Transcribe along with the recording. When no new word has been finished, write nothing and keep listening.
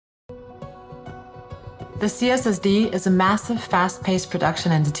The CSSD is a massive, fast-paced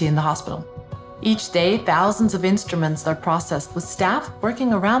production entity in the hospital. Each day, thousands of instruments are processed with staff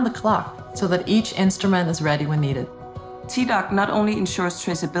working around the clock so that each instrument is ready when needed. T-DOC not only ensures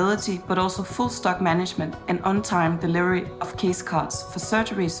traceability, but also full stock management and on-time delivery of case cards for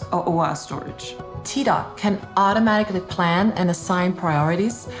surgeries or OR storage. T-DOC can automatically plan and assign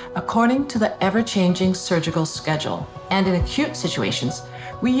priorities according to the ever-changing surgical schedule. And in acute situations,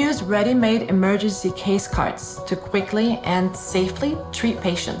 we use ready-made emergency case cards to quickly and safely treat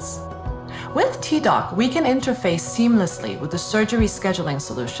patients. With T-DOC, we can interface seamlessly with the surgery scheduling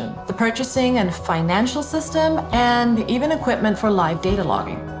solution, the purchasing and financial system, and even equipment for live data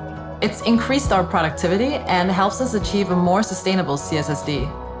logging. It's increased our productivity and helps us achieve a more sustainable CSSD.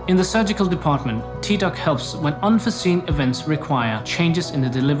 In the surgical department, T-DOC helps when unforeseen events require changes in the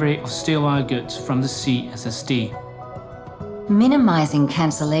delivery of sterile goods from the CSSD. Minimizing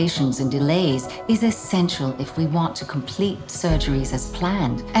cancellations and delays is essential if we want to complete surgeries as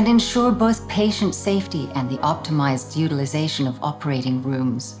planned and ensure both patient safety and the optimized utilization of operating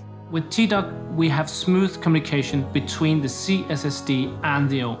rooms. With T-DOC, we have smooth communication between the CSSD and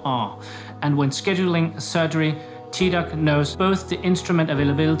the OR, and when scheduling a surgery, T-DOC knows both the instrument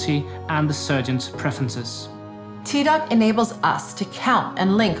availability and the surgeon's preferences. T-DOC enables us to count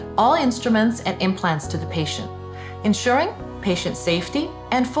and link all instruments and implants to the patient, ensuring patient safety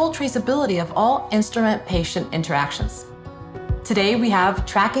and full traceability of all instrument-patient interactions. Today, we have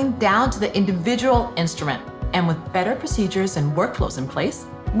tracking down to the individual instrument, and with better procedures and workflows in place,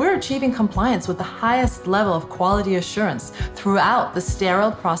 we're achieving compliance with the highest level of quality assurance throughout the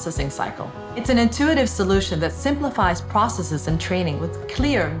sterile processing cycle. It's an intuitive solution that simplifies processes and training with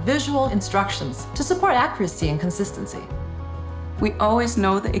clear visual instructions to support accuracy and consistency. We always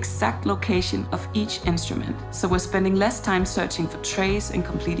know the exact location of each instrument, so we're spending less time searching for trays and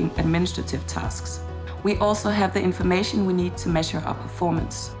completing administrative tasks. We also have the information we need to measure our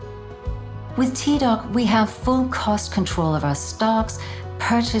performance. With T-DOC, we have full cost control of our stocks,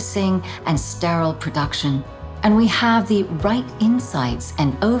 purchasing, and sterile production. And we have the right insights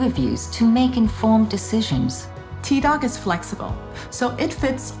and overviews to make informed decisions. T-DOC is flexible, so it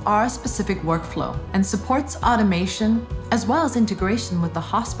fits our specific workflow and supports automation as well as integration with the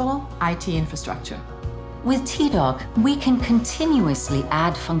hospital IT infrastructure. With T-DOC, we can continuously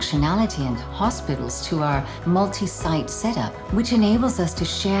add functionality and hospitals to our multi-site setup, which enables us to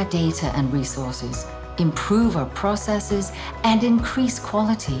share data and resources, improve our processes, and increase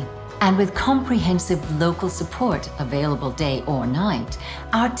quality. And with comprehensive local support available day or night,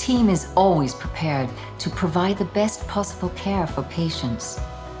 our team is always prepared to provide the best possible care for patients.